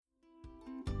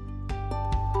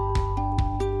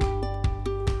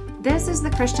This is the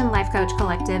Christian Life Coach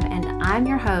Collective, and I'm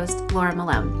your host, Laura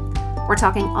Malone. We're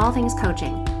talking all things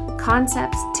coaching,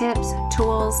 concepts, tips,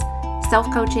 tools,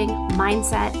 self-coaching,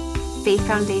 mindset, faith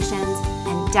foundations,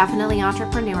 and definitely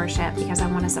entrepreneurship, because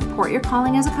I want to support your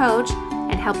calling as a coach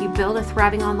and help you build a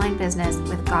thriving online business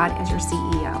with God as your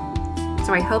CEO.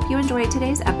 So I hope you enjoyed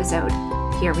today's episode.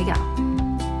 Here we go.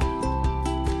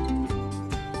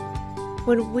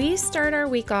 When we start our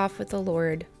week off with the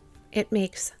Lord, it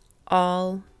makes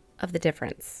all of the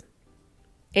difference.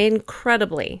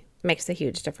 Incredibly makes a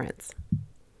huge difference.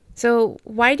 So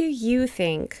why do you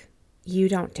think you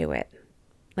don't do it?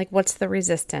 Like, what's the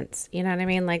resistance? You know what I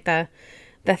mean? Like the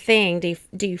thing,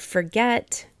 do you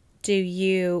forget? Do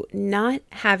you not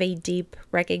have a deep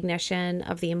recognition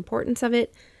of the importance of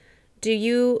it? Do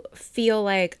you feel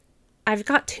like, I've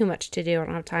got too much to do, I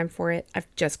don't have time for it,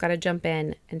 I've just got to jump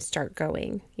in and start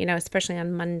going, especially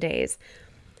on Mondays?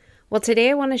 Well, today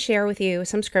I want to share with you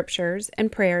some scriptures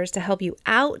and prayers to help you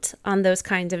out on those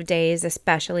kinds of days,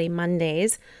 especially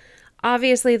Mondays.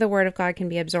 Obviously, the Word of God can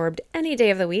be absorbed any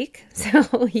day of the week,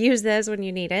 so use this when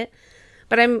you need it.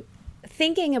 But I'm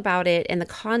thinking about it in the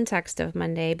context of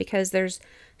Monday because there's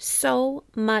so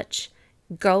much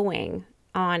going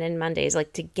on in Mondays,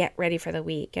 like to get ready for the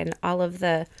week and all of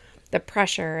the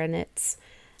pressure. And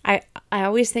I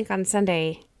always think on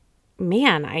Sunday,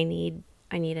 man, I need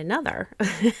another.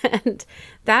 And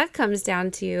that comes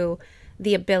down to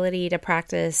the ability to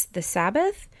practice the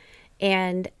Sabbath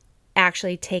and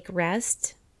actually take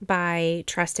rest by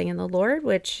trusting in the Lord,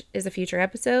 which is a future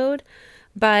episode.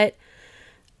 But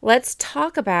let's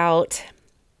talk about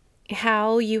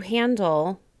how you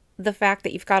handle the fact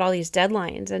that you've got all these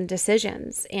deadlines and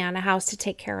decisions and a house to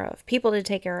take care of, people to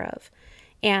take care of,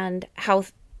 and how,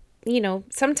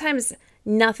 sometimes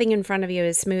nothing in front of you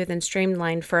is smooth and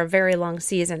streamlined for a very long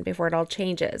season before it all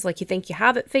changes. Like, you think you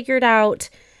have it figured out,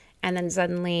 and then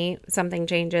suddenly something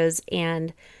changes,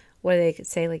 and what do they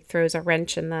say, like throws a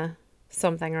wrench in the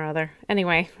something or other.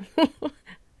 Anyway,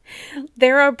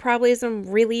 there are probably some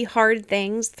really hard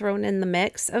things thrown in the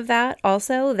mix of that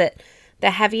also, that the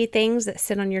heavy things that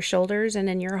sit on your shoulders and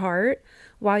in your heart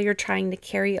while you're trying to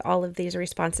carry all of these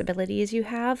responsibilities you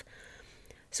have.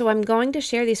 So I'm going to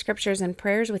share these scriptures and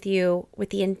prayers with you with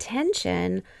the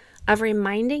intention of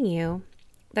reminding you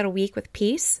that a week with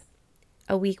peace,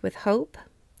 a week with hope,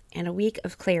 and a week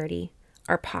of clarity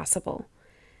are possible.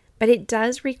 But it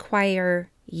does require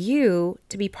you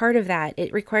to be part of that.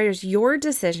 It requires your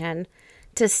decision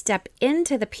to step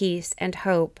into the peace and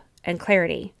hope and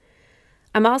clarity.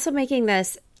 I'm also making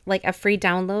this like a free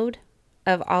download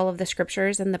of all of the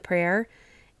scriptures and the prayer.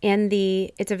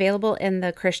 It's available in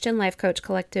the Christian Life Coach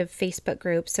Collective Facebook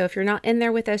group. So if you're not in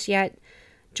there with us yet,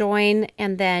 join,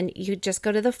 and then you just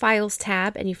go to the Files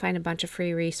tab and you find a bunch of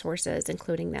free resources,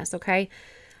 including this, okay?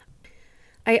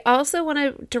 I also want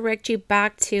to direct you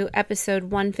back to episode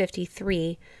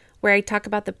 153, where I talk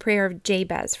about the prayer of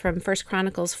Jabez from 1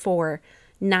 Chronicles 4,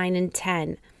 9 and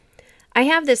 10. I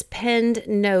have this pinned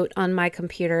note on my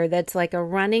computer that's like a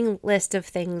running list of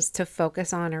things to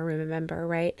focus on or remember,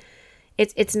 right?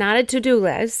 It's not a to-do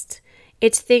list.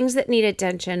 It's things that need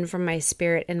attention from my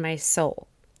spirit and my soul.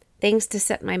 Things to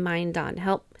set my mind on,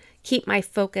 help keep my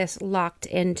focus locked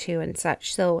into and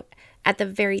such. So at the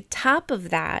very top of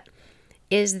that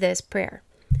is this prayer.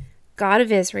 God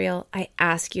of Israel, I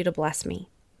ask you to bless me,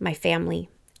 my family,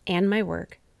 and my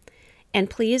work. And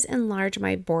please enlarge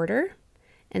my border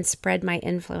and spread my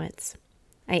influence.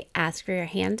 I ask for your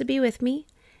hand to be with me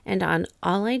and on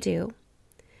all I do.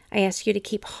 I ask you to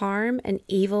keep harm and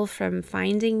evil from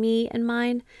finding me and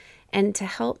mine, and to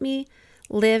help me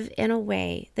live in a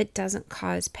way that doesn't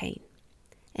cause pain.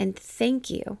 And thank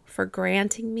you for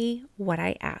granting me what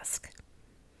I ask.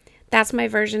 That's my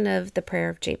version of the prayer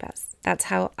of Jabez. That's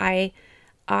how I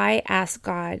ask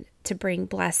God to bring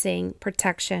blessing,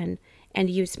 protection, and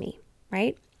use me,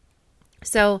 right?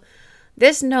 So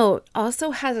this note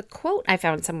also has a quote I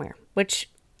found somewhere, which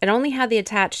it only had the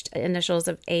attached initials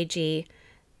of AG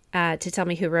to tell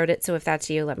me who wrote it. So if that's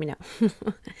you, let me know.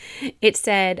 It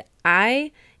said,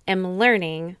 I am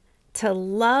learning to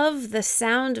love the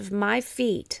sound of my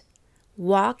feet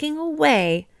walking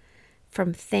away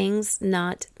from things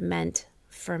not meant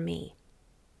for me.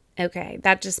 Okay,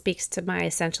 that just speaks to my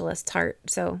essentialist heart.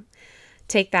 So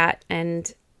take that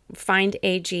and find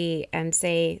AG and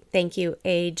say, thank you,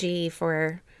 AG,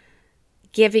 for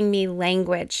giving me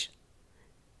language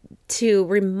to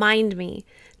remind me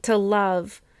to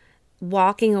love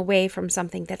walking away from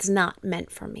something that's not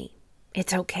meant for me.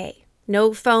 It's okay.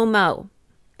 No FOMO.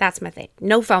 That's my thing.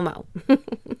 No FOMO. All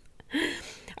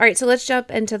right, so let's jump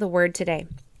into the word today.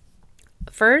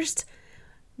 First,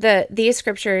 These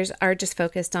scriptures are just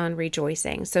focused on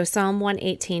rejoicing. So Psalm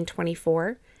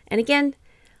 118:24. And again,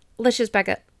 let's just back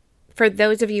up. For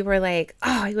those of you who are like,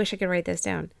 oh, I wish I could write this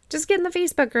down, just get in the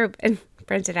Facebook group and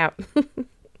print it out.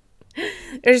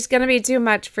 There's going to be too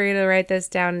much for you to write this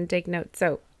down and take notes.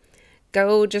 So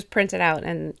go just print it out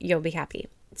and you'll be happy.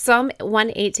 Psalm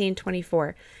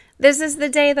 118:24. This is the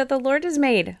day that the Lord has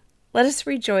made. Let us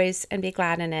rejoice and be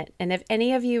glad in it. And if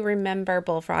any of you remember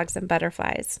bullfrogs and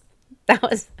butterflies,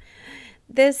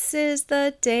 this is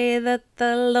the day that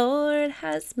the Lord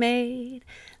has made.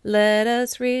 Let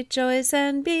us rejoice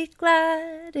and be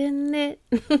glad in it.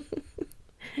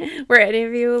 Were any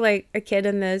of you like a kid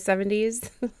in the 70s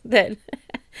that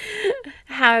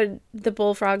had the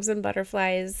Bullfrogs and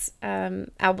Butterflies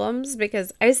albums?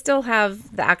 Because I still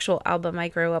have the actual album I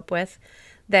grew up with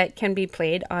that can be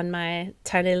played on my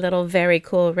tiny little very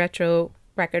cool retro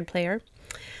record player.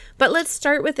 But let's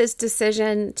start with this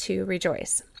decision to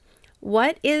rejoice.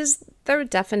 What is the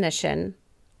definition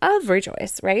of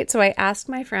rejoice, right? So I asked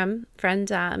my friend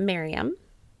Merriam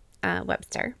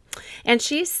Webster, and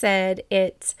she said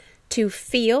it's to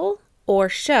feel or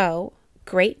show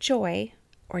great joy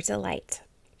or delight.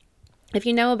 If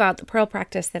you know about the Pearl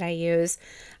practice that I use,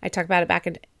 I talked about it back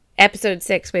in episode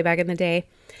 6, way back in the day.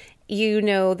 You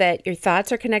know that your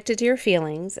thoughts are connected to your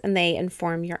feelings and they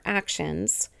inform your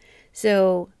actions.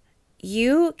 So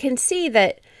you can see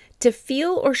that to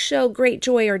feel or show great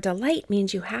joy or delight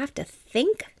means you have to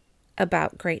think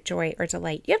about great joy or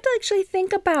delight. You have to actually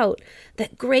think about the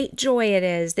great joy it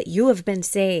is that you have been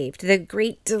saved, the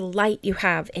great delight you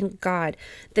have in God,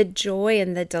 the joy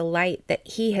and the delight that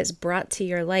He has brought to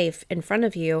your life in front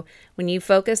of you. When you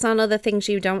focus on all the things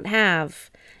you don't have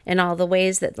and all the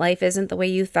ways that life isn't the way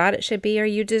you thought it should be or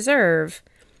you deserve,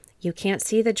 you can't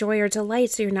see the joy or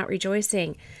delight, so you're not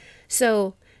rejoicing.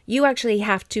 So you actually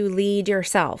have to lead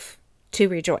yourself to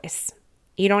rejoice.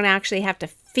 You don't actually have to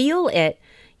feel it.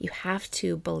 You have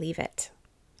to believe it.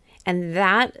 And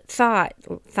that thought,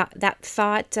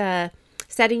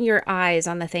 setting your eyes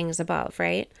on the things above,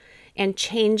 right? And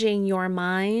changing your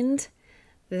mind,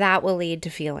 that will lead to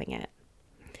feeling it.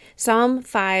 Psalm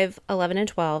 5:11 and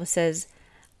 12 says,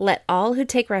 "Let all who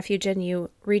take refuge in you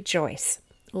rejoice.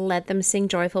 Let them sing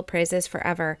joyful praises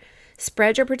forever.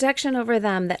 Spread your protection over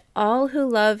them, that all who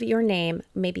love your name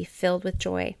may be filled with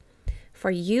joy. For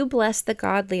you bless the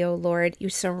godly, O Lord. You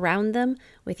surround them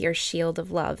with your shield of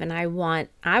love." And I want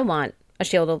a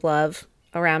shield of love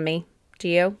around me. Do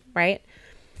you? Right?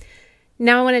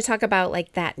 Now I want to talk about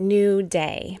like that new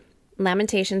day.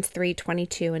 Lamentations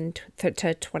 3:22 and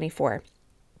to 24.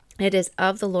 It is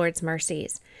of the Lord's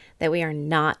mercies that we are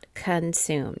not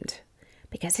consumed,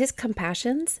 because His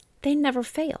compassions, they never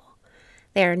fail.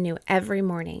 They are new every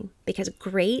morning, because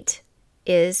great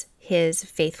is His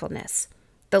faithfulness.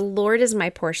 The Lord is my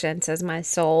portion, says my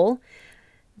soul.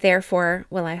 Therefore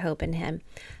will I hope in Him.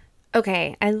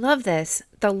 Okay, I love this.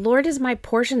 The Lord is my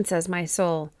portion, says my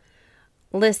soul.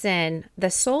 Listen,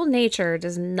 the soul nature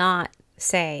does not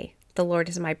say the Lord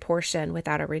is my portion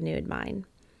without a renewed mind.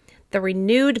 The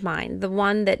renewed mind, the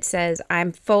one that says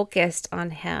I'm focused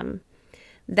on Him,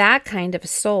 that kind of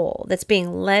soul that's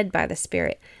being led by the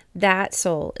Spirit, that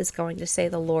soul is going to say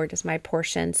the Lord is my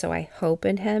portion, so I hope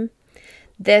in Him.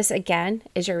 This, again,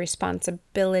 is your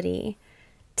responsibility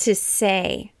to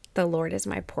say, the Lord is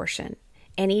my portion.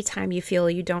 Anytime you feel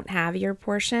you don't have your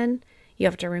portion, you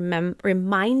have to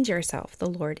remind yourself the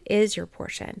Lord is your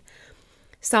portion.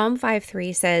 Psalm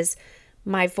 5:3 says,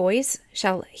 "My voice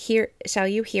shall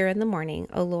you hear in the morning,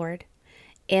 O Lord.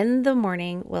 In the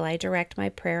morning will I direct my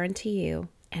prayer unto you,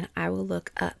 and I will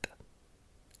look up."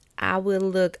 I will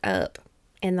look up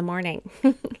in the morning.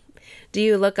 Do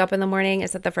you look up in the morning?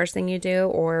 Is that the first thing you do?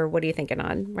 Or what are you thinking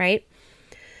on, right?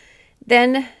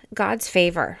 Then God's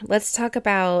favor. Let's talk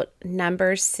about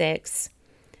Numbers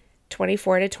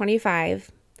 6:24 to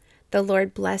 25. "The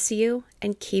Lord bless you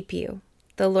and keep you.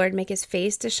 The Lord make His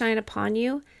face to shine upon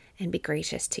you and be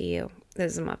gracious to you."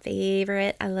 This is my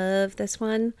favorite. I love this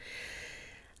one.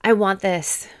 I want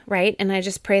this, right? And I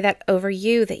just pray that over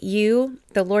you, that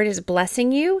the Lord is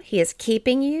blessing you. He is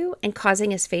keeping you and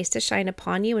causing His face to shine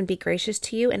upon you and be gracious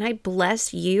to you. And I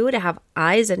bless you to have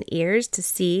eyes and ears to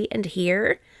see and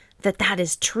hear that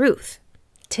is truth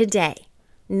today,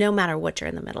 no matter what you're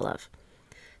in the middle of.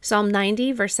 Psalm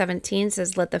 90, verse 17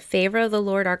 says, "Let the favor of the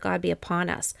Lord our God be upon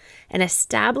us, and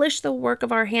establish the work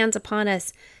of our hands upon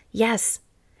us." Yes,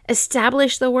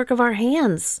 establish the work of our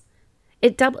hands.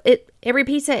 It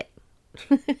repeats it.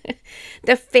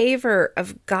 The favor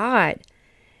of God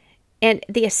and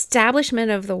the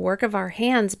establishment of the work of our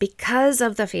hands because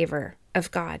of the favor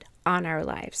of God on our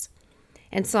lives.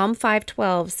 And Psalm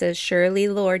 5:12 says, "Surely,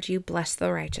 Lord, you bless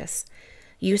the righteous.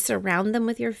 You surround them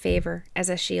with your favor as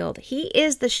a shield." He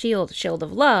is the shield, shield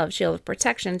of love, shield of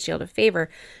protection, shield of favor,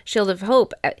 shield of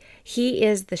hope. He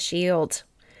is the shield.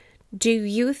 Do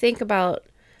you think about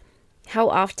how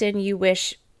often you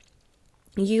wish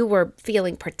you were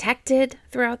feeling protected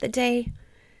throughout the day?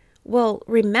 Well,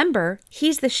 remember,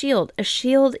 he's the shield. A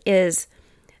shield is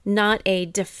not a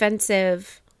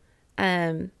defensive,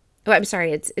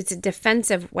 it's a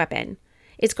defensive weapon.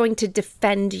 It's going to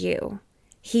defend you.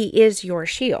 He is your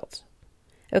shield.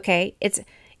 Okay?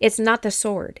 It's not the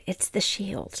sword, it's the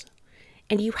shield.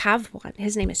 And you have one.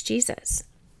 His name is Jesus.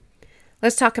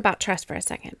 Let's talk about trust for a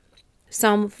second.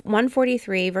 Psalm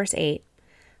 143, verse 8.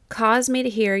 "Cause me to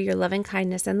hear your loving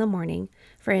kindness in the morning,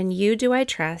 for in you do I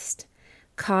trust.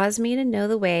 Cause me to know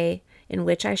the way in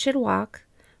which I should walk,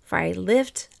 for I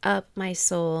lift up my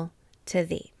soul to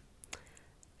thee."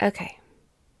 Okay.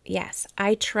 Yes,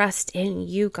 I trust in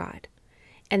you, God.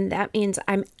 And that means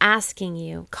I'm asking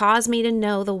you, cause me to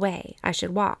know the way I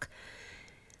should walk.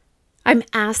 I'm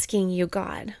asking you,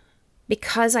 God,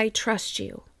 because I trust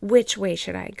you, which way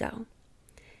should I go?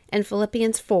 And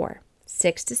Philippians 4,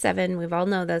 6-7, we've all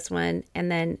know this one.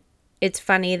 And then it's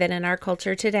funny that in our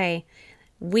culture today,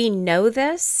 we know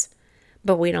this,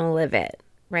 but we don't live it,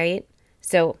 right?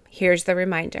 So here's the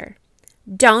reminder.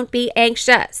 Don't be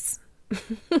anxious.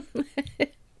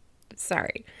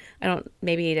 Sorry.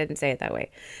 Maybe he didn't say it that way.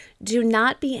 Do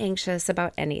not be anxious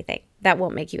about anything. That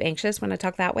won't make you anxious when I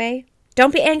talk that way.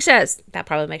 Don't be anxious. That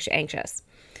probably makes you anxious.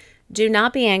 Do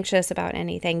not be anxious about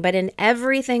anything, but in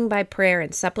everything by prayer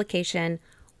and supplication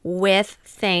with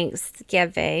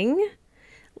thanksgiving,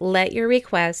 let your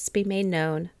requests be made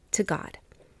known to God.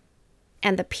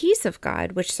 And the peace of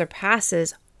God, which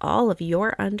surpasses all of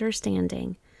your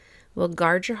understanding, will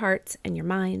guard your hearts and your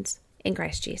minds in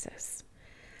Christ Jesus.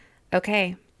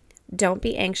 Okay. Don't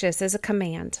be anxious is a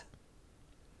command.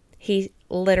 He's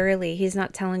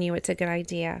not telling you it's a good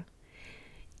idea.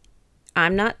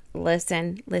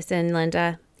 Listen,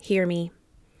 Linda, hear me.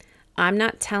 I'm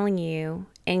not telling you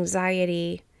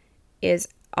anxiety is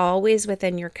always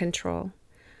within your control,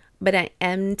 but I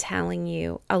am telling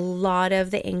you a lot of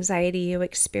the anxiety you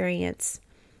experience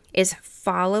is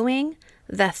following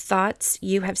the thoughts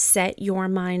you have set your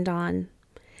mind on.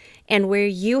 And where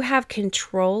you have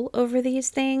control over these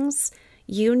things,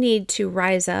 you need to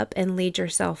rise up and lead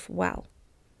yourself well.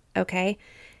 Okay?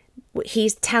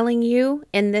 He's telling you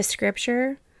in this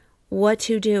scripture what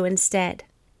to do instead.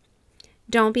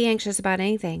 Don't be anxious about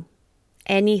anything.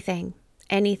 Anything.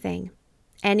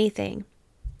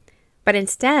 But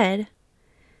instead,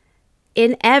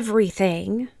 in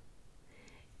everything,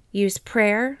 use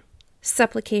prayer,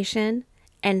 supplication,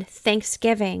 and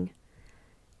thanksgiving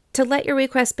to let your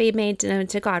request be made known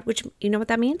to God, which, you know what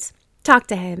that means? Talk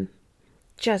to him.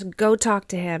 Just go talk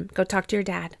to him. Go talk to your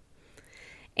dad.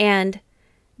 And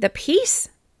the peace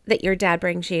that your dad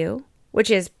brings you,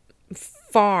 which is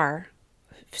far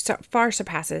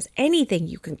surpasses anything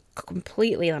you can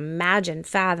completely imagine,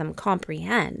 fathom,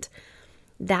 comprehend,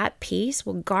 that peace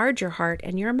will guard your heart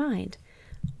and your mind.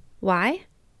 Why?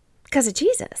 Because of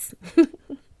Jesus.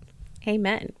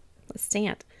 Amen. Let's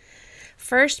stand.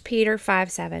 1 Peter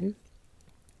 5:7,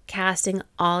 casting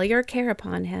all your care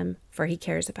upon him, for he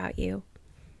cares about you.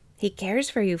 He cares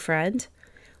for you, friend.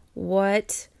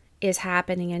 What is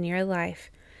happening in your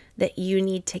life that you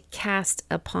need to cast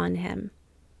upon him?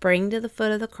 Bring to the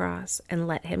foot of the cross and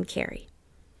let him carry.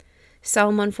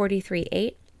 Psalm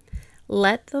 143:8,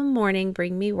 let the morning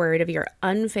bring me word of your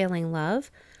unfailing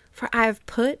love, for I have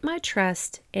put my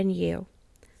trust in you.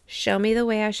 Show me the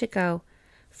way I should go.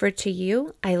 For to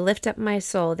you, I lift up my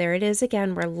soul. There it is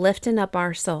again. We're lifting up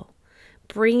our soul,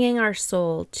 bringing our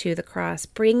soul to the cross,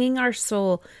 bringing our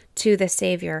soul to the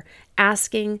Savior,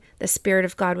 asking the Spirit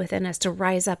of God within us to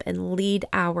rise up and lead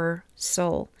our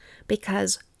soul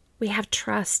because we have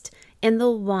trust in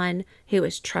the one who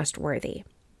is trustworthy.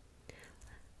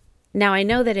 Now, I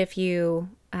know that if you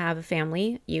have a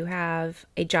family, you have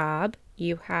a job,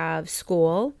 you have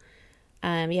school,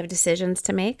 you have decisions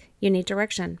to make, you need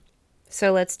direction.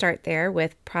 So let's start there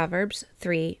with Proverbs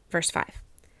 3, verse 5.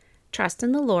 Trust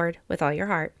in the Lord with all your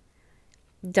heart.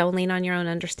 Don't lean on your own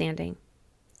understanding.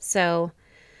 So,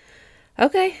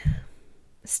 okay,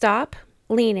 stop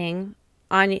leaning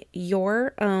on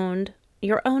your own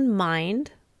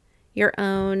mind, your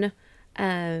own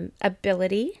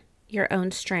ability, your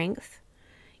own strength,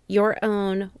 your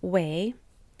own way.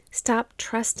 Stop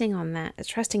trusting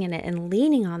in it and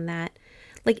leaning on that.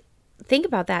 Like, think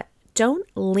about that. Don't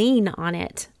lean on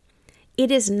it.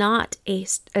 It is not a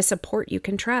support you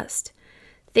can trust.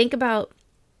 Think about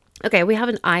Okay, we have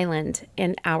an island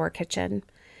in our kitchen,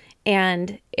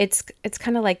 and it's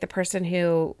kind of like the person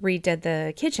who redid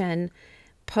the kitchen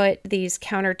put these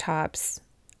countertops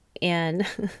in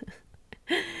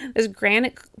there's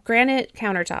granite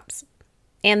countertops,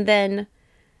 and then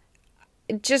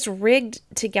just rigged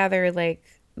together like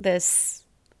this,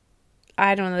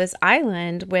 I don't know, this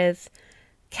island with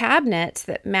cabinets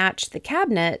that match the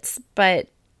cabinets, but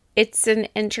it's an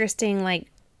interesting,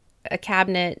 like a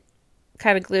cabinet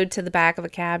kind of glued to the back of a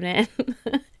cabinet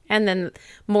and then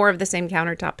more of the same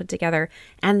countertop put together,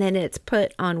 and then it's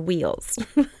put on wheels.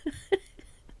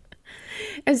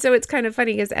 And so it's kind of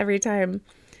funny because every time,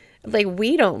 like,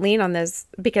 we don't lean on this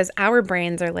because our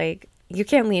brains are like, you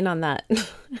can't lean on that.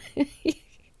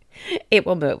 It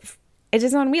will move. It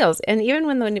is on wheels. And even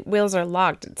when the wheels are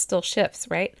locked, it still shifts,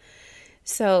 right?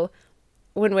 So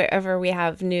whenever we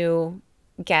have new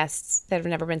guests that have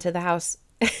never been to the house,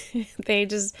 they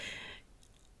just,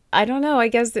 I don't know, I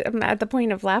guess I'm at the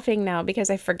point of laughing now because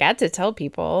I forget to tell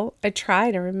people. I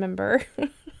try to remember.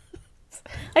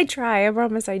 I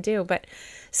promise I do. But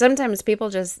sometimes people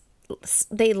just,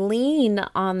 they lean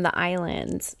on the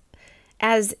island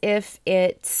as if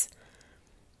it's,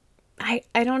 I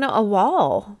don't know, a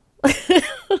wall.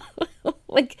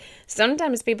 Like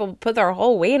sometimes people put their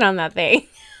whole weight on that thing.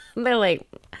 They're like,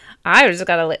 I just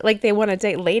gotta, like they want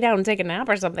to lay down and take a nap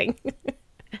or something.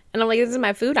 And I'm like, this is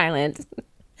my food island.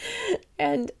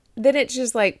 And then it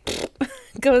just like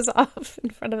goes off in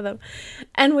front of them.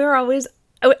 And we're always,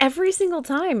 every single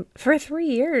time for 3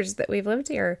 years that we've lived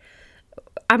here,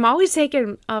 I'm always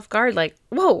taken off guard, like,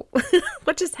 whoa,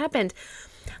 what just happened?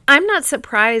 I'm not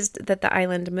surprised that the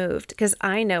island moved because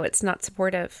I know it's not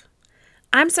supportive.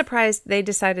 I'm surprised they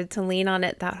decided to lean on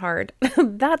it that hard.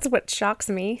 That's what shocks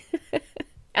me.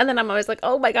 And then I'm always like,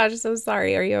 oh my gosh, I'm so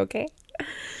sorry. Are you okay?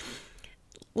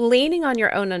 Leaning on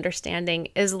your own understanding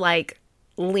is like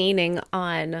leaning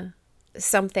on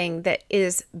something that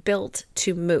is built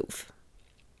to move.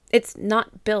 It's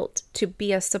not built to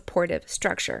be a supportive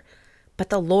structure, but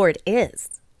the Lord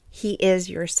is. He is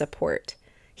your support.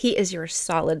 He is your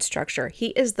solid structure. He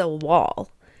is the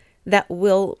wall that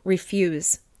will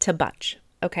refuse to budge,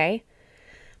 okay?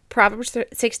 Proverbs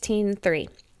 16:3.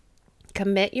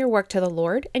 Commit your work to the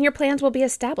Lord and your plans will be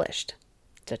established.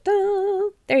 Ta-da!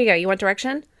 There you go. You want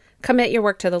direction? Commit your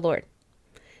work to the Lord.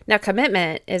 Now,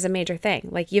 commitment is a major thing.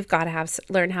 Like you've got to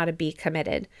learn how to be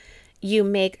committed. You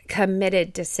make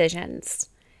committed decisions.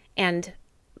 And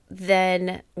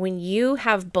then when you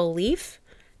have belief,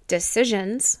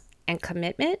 decisions, and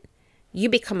commitment, you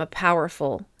become a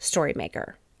powerful story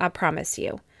maker. I promise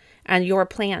you. And your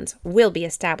plans will be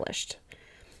established.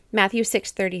 Matthew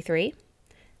 6:33.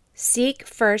 Seek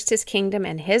first his kingdom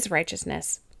and his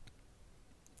righteousness.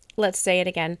 Let's say it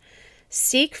again.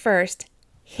 Seek first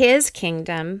his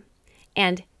kingdom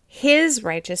and his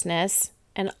righteousness,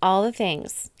 and all the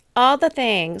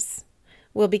things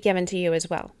will be given to you as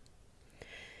well.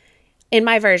 In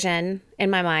my version, in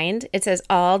my mind, it says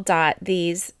all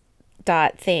these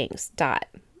things.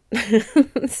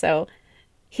 So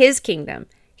his kingdom,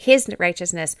 his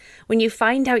righteousness. When you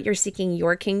find out you're seeking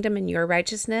your kingdom and your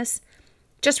righteousness,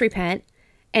 just repent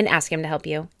and ask him to help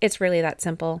you. It's really that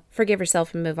simple. Forgive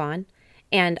yourself and move on.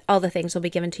 And all the things will be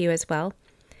given to you as well.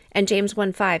 And James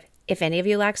 1:5, if any of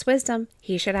you lacks wisdom,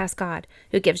 he should ask God,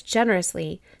 who gives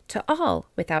generously to all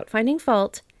without finding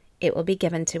fault. It will be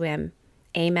given to him.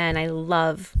 Amen. I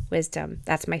love wisdom.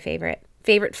 That's my favorite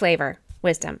flavor,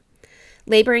 wisdom.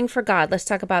 Laboring for God. Let's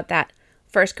talk about that.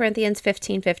 1 Corinthians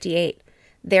 15:58.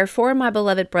 Therefore, my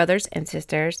beloved brothers and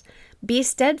sisters, be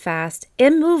steadfast,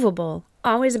 immovable,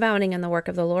 always abounding in the work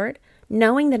of the Lord,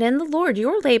 knowing that in the Lord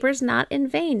your labor is not in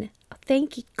vain.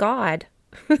 Thank God.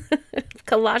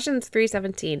 Colossians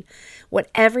 3:17.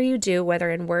 Whatever you do, whether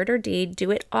in word or deed,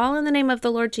 do it all in the name of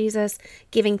the Lord Jesus,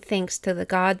 giving thanks to the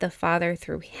God the Father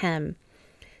through him.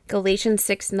 Galatians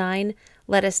 6:9.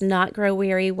 Let us not grow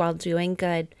weary while doing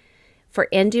good, for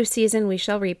in due season we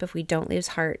shall reap if we don't lose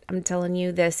heart. I'm telling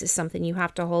you, this is something you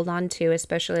have to hold on to,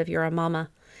 especially if you're a mama.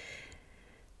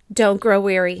 Don't grow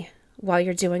weary while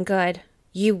you're doing good.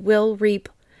 You will reap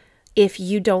if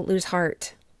you don't lose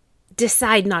heart.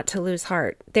 Decide not to lose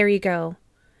heart. There you go.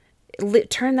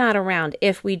 Turn that around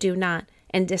if we do not,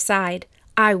 and decide,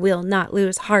 I will not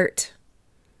lose heart.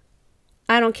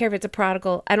 I don't care if it's a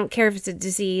prodigal. I don't care if it's a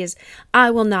disease.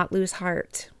 I will not lose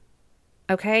heart.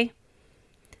 Okay?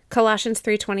 Colossians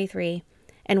 3:23.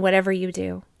 And whatever you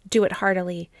do, do it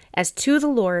heartily, as to the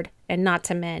Lord and not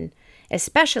to men,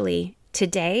 especially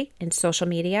today in social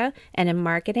media and in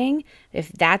marketing.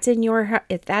 If that's in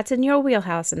your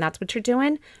wheelhouse and that's what you're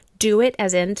doing, do it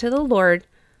as in to the Lord,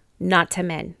 not to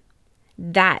men.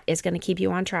 That is going to keep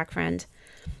you on track, friend.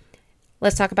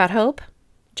 Let's talk about hope.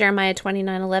 Jeremiah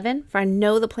 29:11. For I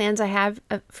know the plans I have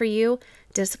for you,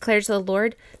 declares the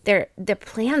Lord. They're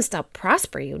plans to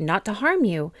prosper you, not to harm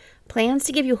you. Plans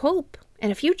to give you hope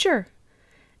and a future.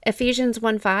 Ephesians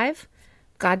 1:5.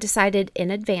 God decided in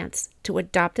advance to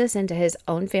adopt us into his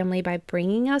own family by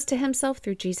bringing us to himself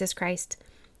through Jesus Christ.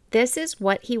 This is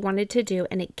what he wanted to do,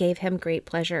 and it gave him great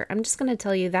pleasure. I'm just going to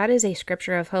tell you, that is a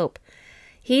scripture of hope.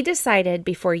 He decided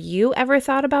before you ever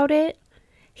thought about it,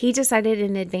 he decided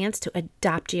in advance to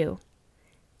adopt you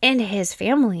into his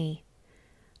family.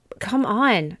 Come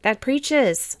on, that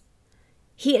preaches.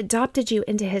 He adopted you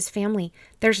into his family.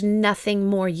 There's nothing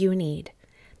more you need.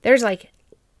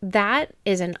 That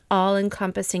is an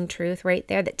all-encompassing truth right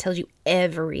there that tells you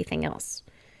everything else.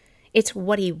 It's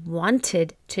what he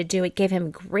wanted to do. It gave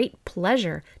him great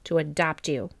pleasure to adopt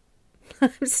you.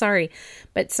 I'm sorry,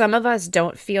 but some of us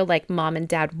don't feel like mom and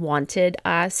dad wanted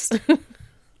us,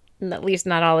 at least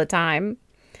not all the time.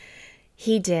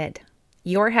 He did.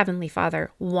 Your heavenly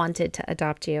Father wanted to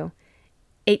adopt you.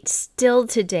 It still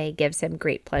today gives him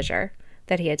great pleasure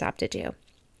that he adopted you.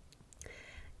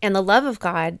 And the love of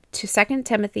God, to 2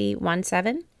 Timothy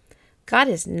 1:7, God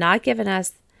has not given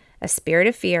us a spirit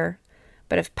of fear,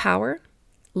 but of power,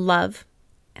 love,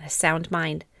 and a sound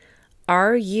mind.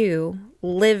 Are you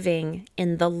living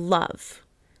in the love,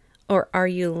 or are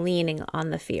you leaning on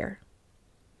the fear?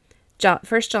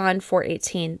 1 John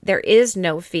 4:18, there is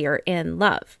no fear in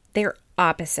love. They're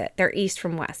opposite. They're east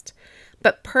from west.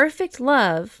 But perfect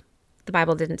love, the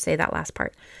Bible didn't say that last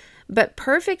part, but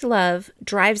perfect love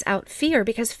drives out fear,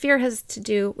 because fear has to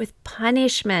do with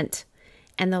punishment.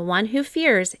 And the one who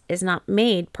fears is not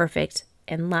made perfect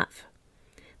in love.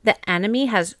 The enemy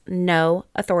has no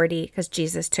authority because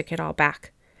Jesus took it all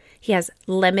back. He has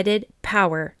limited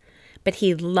power, but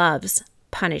he loves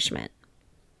punishment.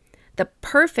 The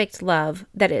perfect love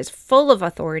that is full of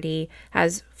authority,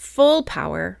 has full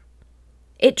power.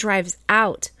 It drives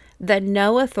out the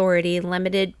no authority,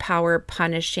 limited power,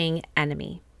 punishing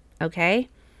enemy. Okay?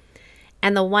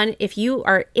 And the one, if you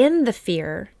are in the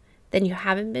fear, then you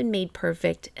haven't been made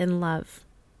perfect in love.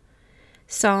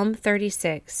 Psalm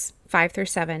 36,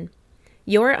 5-7.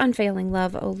 Your unfailing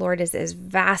love, O Lord, is as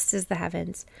vast as the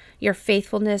heavens. Your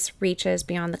faithfulness reaches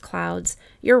beyond the clouds.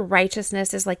 Your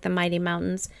righteousness is like the mighty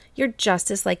mountains. Your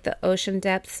justice like the ocean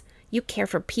depths. You care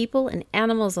for people and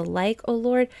animals alike, O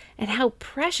Lord, and how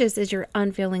precious is your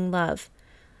unfailing love.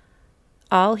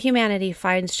 All humanity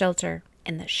finds shelter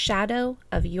in the shadow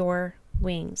of your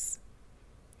wings.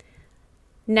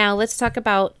 Now let's talk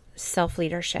about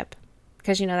self-leadership,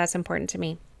 because that's important to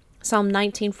me. Psalm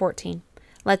 19:14.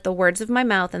 Let the words of my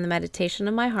mouth and the meditation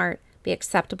of my heart be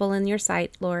acceptable in your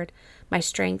sight, Lord, my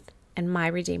strength and my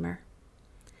Redeemer.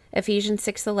 Ephesians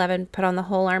 6:11. Put on the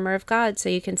whole armor of God so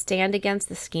you can stand against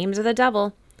the schemes of the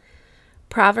devil.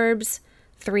 Proverbs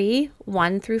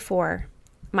 3:1-4.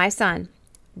 My son,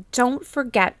 don't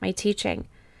forget my teaching,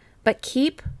 but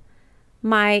keep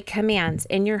my commands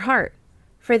in your heart,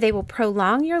 for they will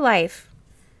prolong your life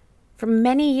for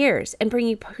many years and bring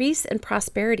you peace and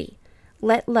prosperity.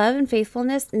 Let love and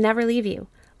faithfulness never leave you.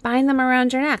 Bind them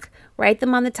around your neck. Write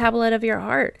them on the tablet of your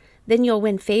heart. Then you'll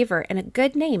win favor and a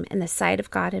good name in the sight of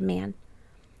God and man.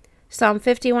 Psalm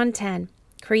 51:10.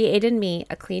 Create in me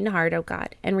a clean heart, O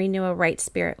God, and renew a right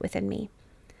spirit within me.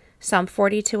 Psalm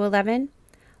 42:11.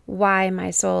 Why, my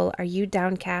soul, are you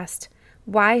downcast?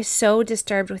 Why so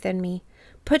disturbed within me?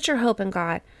 Put your hope in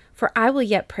God, for I will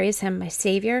yet praise him, my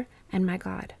Savior and my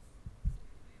God.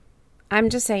 I'm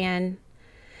just saying,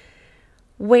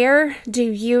 where do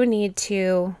you need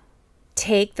to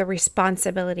take the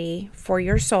responsibility for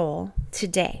your soul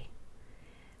today?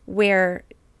 Where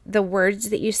the words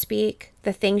that you speak,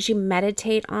 the things you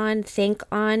meditate on, think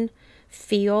on,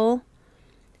 feel,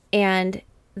 and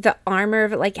the armor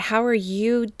of it, how are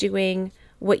you doing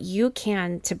what you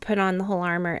can to put on the whole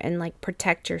armor and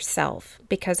protect yourself,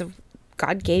 because of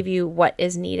God gave you what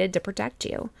is needed to protect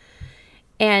you?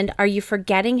 And are you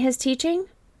forgetting his teaching?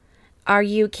 Are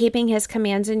you keeping his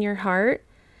commands in your heart?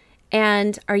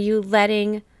 And are you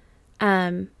letting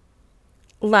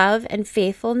love and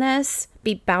faithfulness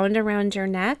be bound around your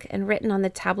neck and written on the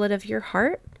tablet of your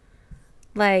heart?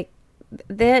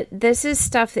 This is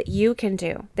stuff that you can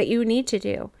do, that you need to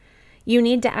do. You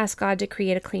need to ask God to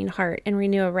create a clean heart and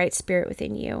renew a right spirit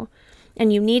within you.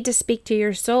 And you need to speak to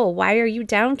your soul. Why are you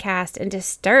downcast and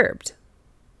disturbed?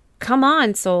 Come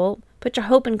on, soul. Put your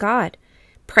hope in God.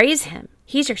 Praise him.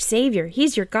 He's your Savior.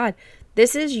 He's your God.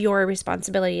 This is your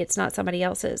responsibility. It's not somebody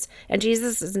else's. And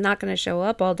Jesus is not going to show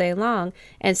up all day long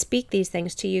and speak these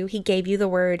things to you. He gave you the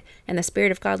word, and the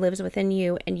Spirit of God lives within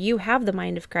you, and you have the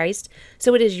mind of Christ.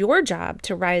 So it is your job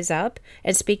to rise up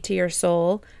and speak to your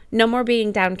soul. No more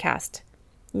being downcast.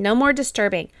 No more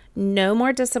disturbing. No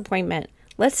more disappointment.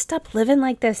 Let's stop living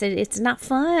like this. It's not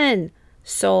fun.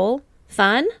 Soul,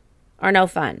 fun or no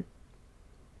fun?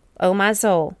 Oh, my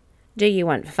soul, do you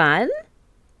want fun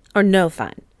or no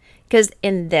fun? Because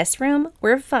in this room,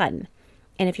 we're fun.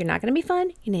 And if you're not going to be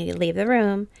fun, you need to leave the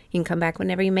room. You can come back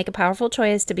whenever you make a powerful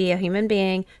choice to be a human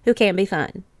being who can be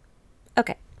fun.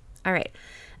 Okay. All right.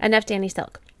 Enough Danny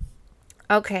Silk.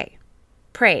 Okay.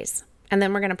 Praise. And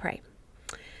then we're going to pray.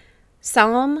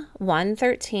 Psalm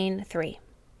 113:3.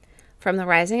 From the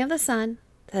rising of the sun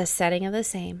to the setting of the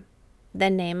same, the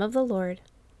name of the Lord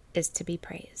is to be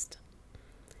praised.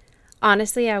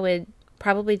 Honestly, I would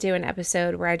probably do an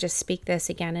episode where I just speak this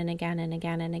again and again and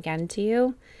again and again to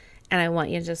you. And I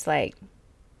want you to just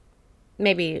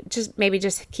maybe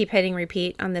just keep hitting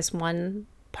repeat on this one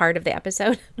part of the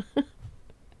episode.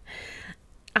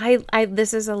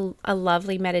 This is a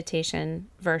lovely meditation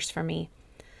verse for me.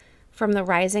 From the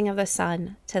rising of the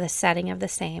sun to the setting of the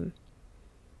same,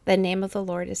 the name of the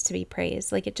Lord is to be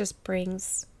praised. Like, it just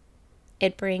brings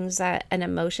an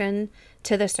emotion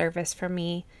to the surface for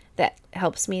me that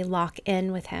helps me lock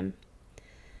in with him.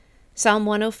 Psalm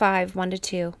 105,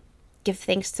 1-2. Give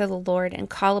thanks to the Lord and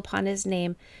call upon his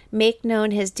name. Make known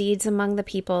his deeds among the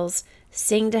peoples.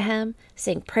 Sing to him,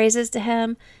 sing praises to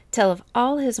him. Tell of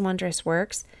all his wondrous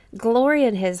works. Glory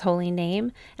in his holy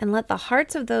name. And let the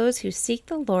hearts of those who seek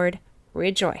the Lord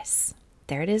rejoice.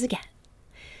 There it is again.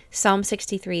 Psalm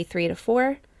 63,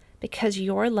 3-4. Because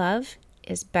your love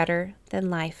is better than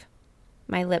life.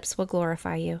 My lips will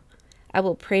glorify you. I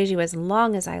will praise you as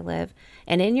long as I live,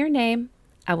 and in your name,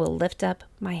 I will lift up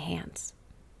my hands.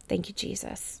 Thank you,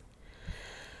 Jesus.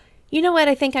 You know what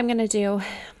I think I'm going to do?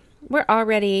 We're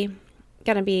already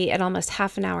going to be at almost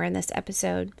half an hour in this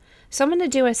episode. So I'm going to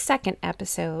do a second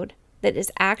episode that is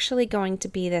actually going to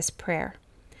be this prayer.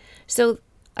 So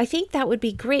I think that would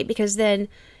be great, because then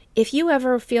if you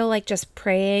ever feel like just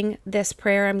praying this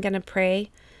prayer I'm going to pray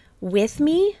with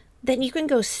me, then you can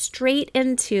go straight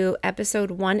into episode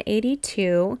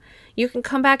 182. You can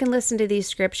come back and listen to these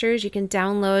scriptures. You can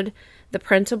download the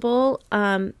printable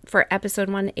for episode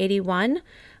 181,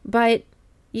 but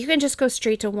you can just go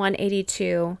straight to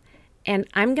 182, and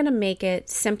I'm going to make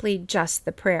it simply just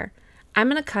the prayer. I'm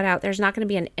going to cut out, there's not going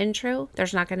to be an intro,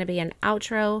 there's not going to be an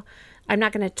outro, I'm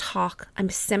not going to talk. I'm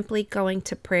simply going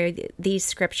to pray these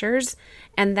scriptures,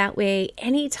 and that way,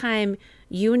 anytime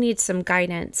you need some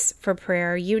guidance for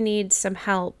prayer, you need some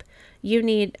help,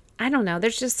 I don't know,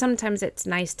 there's just sometimes it's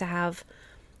nice to have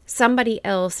somebody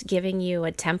else giving you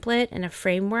a template and a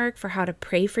framework for how to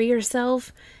pray for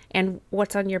yourself and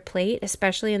what's on your plate,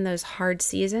 especially in those hard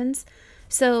seasons.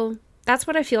 So that's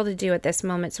what I feel to do at this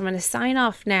moment. So I'm going to sign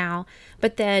off now,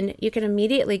 but then you can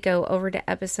immediately go over to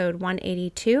episode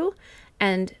 182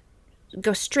 and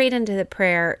go straight into the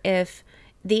prayer if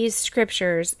these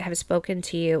scriptures have spoken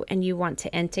to you and you want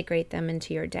to integrate them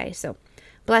into your day. So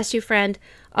bless you, friend.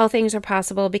 All things are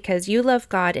possible because you love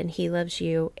God and he loves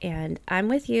you, and I'm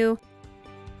with you.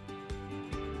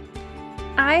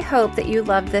 I hope that you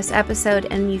loved this episode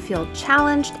and you feel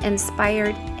challenged,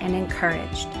 inspired, and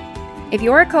encouraged. If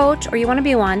you're a coach or you want to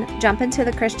be one, jump into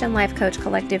the Christian Life Coach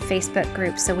Collective Facebook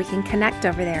group so we can connect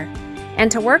over there.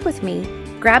 And to work with me,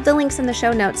 grab the links in the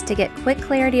show notes to get quick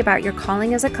clarity about your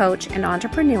calling as a coach and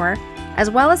entrepreneur, as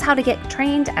well as how to get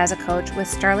trained as a coach with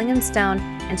Sterling & Stone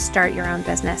and start your own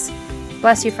business.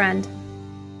 Bless you, friend.